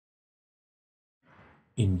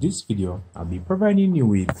In this video, I'll be providing you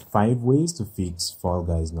with 5 ways to fix Fall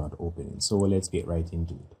Guys not opening. So let's get right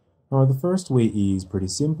into it. Now, the first way is pretty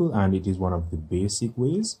simple and it is one of the basic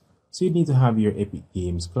ways. So you need to have your Epic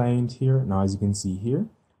Games client here. Now, as you can see here,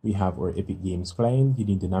 we have our Epic Games client. You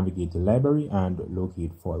need to navigate the library and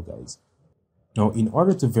locate Fall Guys. Now, in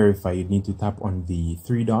order to verify, you need to tap on the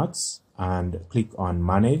 3 dots and click on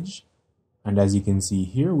Manage. And as you can see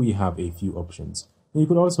here, we have a few options. You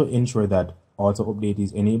could also ensure that auto update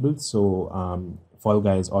is enabled, so Fall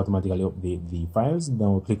Guys automatically update the files.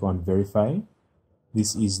 Now click on Verify.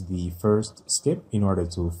 This is the first step in order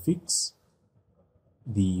to fix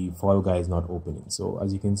the Fall Guys not opening. So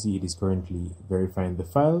as you can see, it is currently verifying the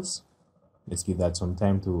files. Let's give that some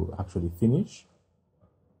time to actually finish.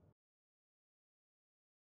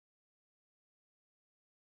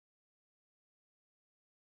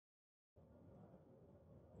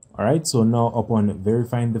 Alright, so now upon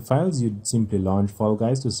verifying the files, you'd simply launch Fall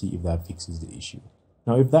Guys to see if that fixes the issue.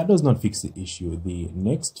 Now, if that does not fix the issue, the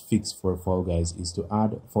next fix for Fall Guys is to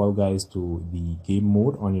add Fall Guys to the game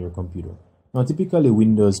mode on your computer. Now, typically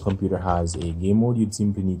Windows computer has a game mode. You'd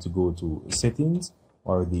simply need to go to Settings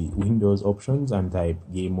or the Windows options and type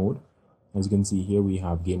game mode. As you can see here, we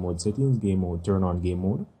have game mode settings, game mode, turn on game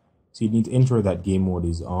mode. So you need to ensure that game mode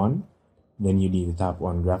is on. Then you need to tap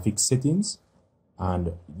on graphics settings.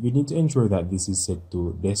 And you need to ensure that this is set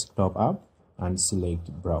to desktop app and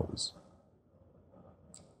select browse.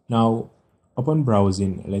 Now, upon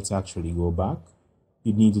browsing, let's actually go back.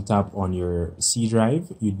 You need to tap on your C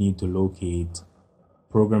drive. You need to locate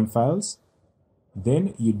program files.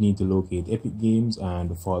 Then you'd need to locate Epic Games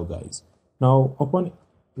and Fall Guys. Now, upon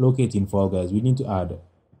locating Fall Guys, we need to add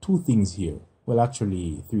 2 things here. Well,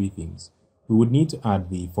 actually 3 things. We would need to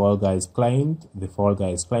add the Fall Guys client, the Fall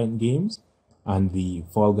Guys client games, and the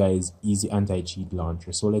Fall Guys Easy Anti-Cheat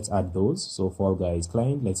Launcher. So let's add those. So Fall Guys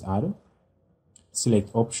client, let's add.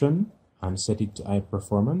 Select option and set it to high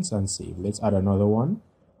performance and save. Let's add another one.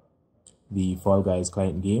 The Fall Guys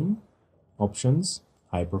client game, options,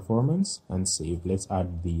 high performance and save. Let's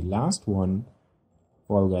add the last one,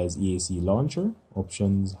 Fall Guys EAC launcher,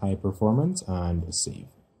 options, high performance and save.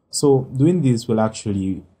 So doing this will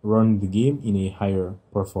actually run the game in a higher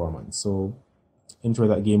performance. So ensure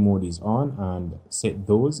that game mode is on and set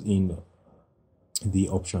those in the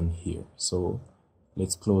option here. So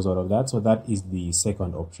let's close out of that. So that is the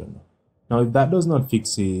second option. Now, if that does not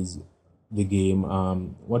fixes the game,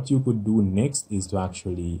 what you could do next is to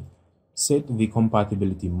actually set the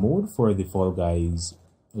compatibility mode for the Fall Guys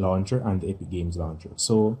launcher and the Epic Games launcher.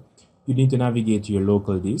 So you need to navigate to your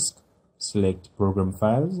local disk, select program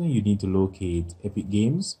files, and you need to locate Epic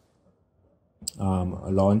Games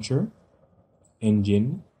launcher,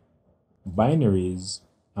 engine, binaries,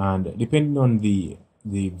 and depending on the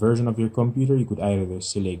version of your computer, you could either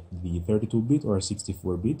select the 32-bit or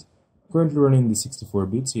 64-bit. Currently running the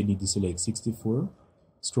 64-bit, so you need to select 64,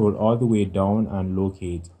 scroll all the way down and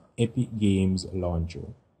locate Epic Games launcher.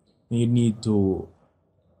 Then you need to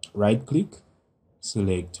right click,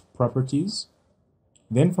 select properties.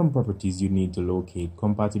 Then from properties, you need to locate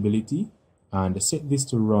compatibility and set this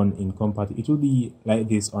to run in compatibility. It will be like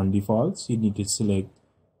this on default. So you need to select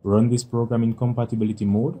run this program in compatibility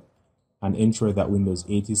mode and ensure that Windows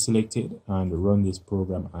 8 is selected and run this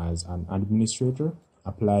program as an administrator,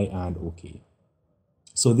 apply and OK.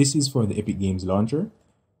 So this is for the Epic Games launcher.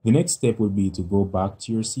 The next step would be to go back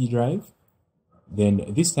to your C drive. Then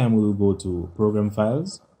this time we will go to program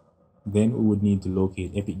files. Then we would need to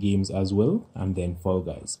locate Epic Games as well and then Fall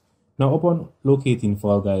Guys. Now, upon locating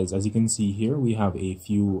Fall Guys, as you can see here, we have a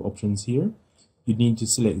few options here. You need to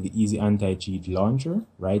select the Easy Anti-Cheat Launcher,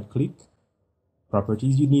 right click,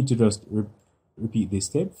 properties. You need to just repeat this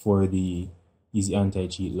step for the Easy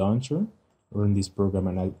Anti-Cheat Launcher. Run this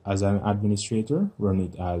program as an administrator, run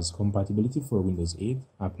it as compatibility for Windows 8,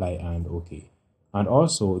 apply and OK. And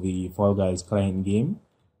also the Fall Guys client game,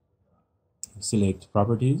 select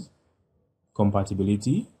properties,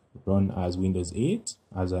 compatibility, run as Windows 8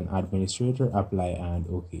 as an administrator, apply and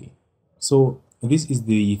OK. So this is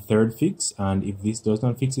the third fix, and if this does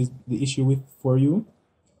not fix the issue for you,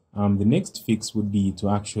 the next fix would be to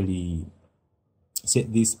actually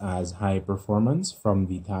set this as high performance from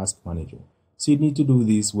the task manager. So you need to do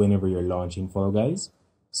this whenever you're launching Fall Guys.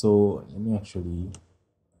 So let me actually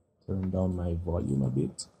turn down my volume a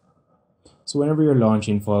bit. So whenever you're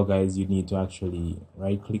launching Fall Guys, you need to actually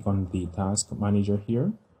right click on the task manager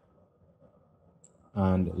here.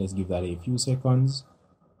 And let's give that a few seconds.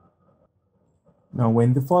 Now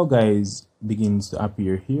when the Fall Guys begins to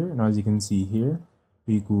appear here, and as you can see here,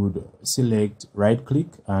 we could select right click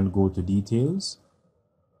and go to details.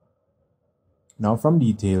 Now from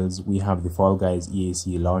details, we have the Fall Guys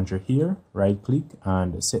EAC launcher here. Right click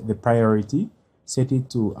and set the priority, set it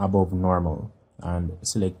to above normal and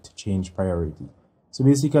select change priority. So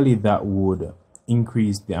basically that would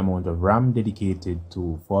increase the amount of RAM dedicated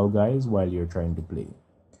to Fall Guys while you're trying to play.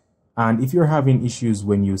 And if you're having issues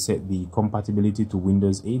when you set the compatibility to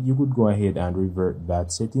Windows 8, you could go ahead and revert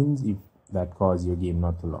that settings if that caused your game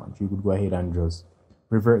not to launch. You could go ahead and just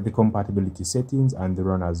revert the compatibility settings and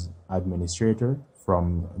run as administrator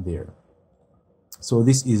from there. So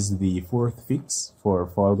this is the fourth fix for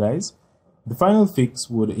Fall Guys. The final fix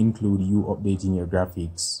would include you updating your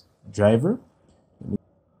graphics driver.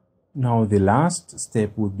 Now the last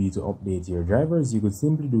step would be to update your drivers. You could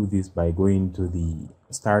simply do this by going to the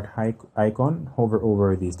start icon, hover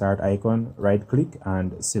over the start icon, right click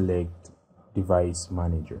and select device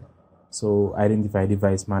manager. So identify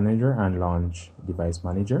device manager and launch device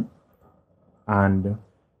manager. And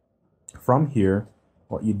from here,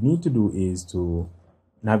 what you'd need to do is to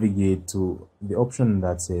navigate to the option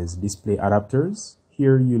that says display adapters.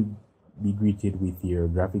 Here you'll be greeted with your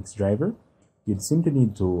graphics driver. You'd simply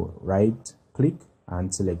need to right click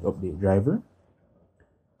and select update driver,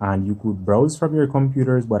 and you could browse from your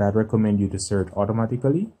computers, but I'd recommend you to search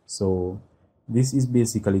automatically. So this is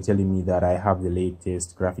basically telling me that I have the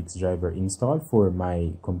latest graphics driver installed for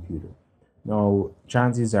my computer. Now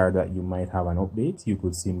chances are that you might have an update. You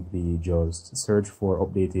could simply just search for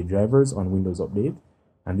updated drivers on Windows Update,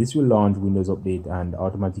 and this will launch Windows Update and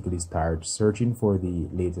automatically start searching for the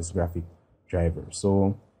latest graphic driver.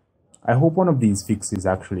 So I hope one of these fixes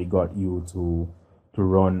actually got you to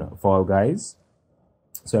run Fall Guys.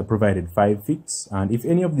 So I provided 5 fixes, and if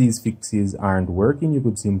any of these fixes aren't working, you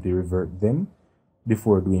could simply revert them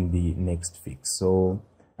before doing the next fix. So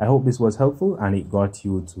I hope this was helpful and it got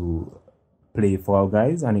you to play Fall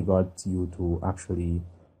Guys and it got you to actually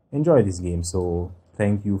enjoy this game. So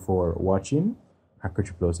thank you for watching. Hacker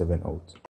 007 out.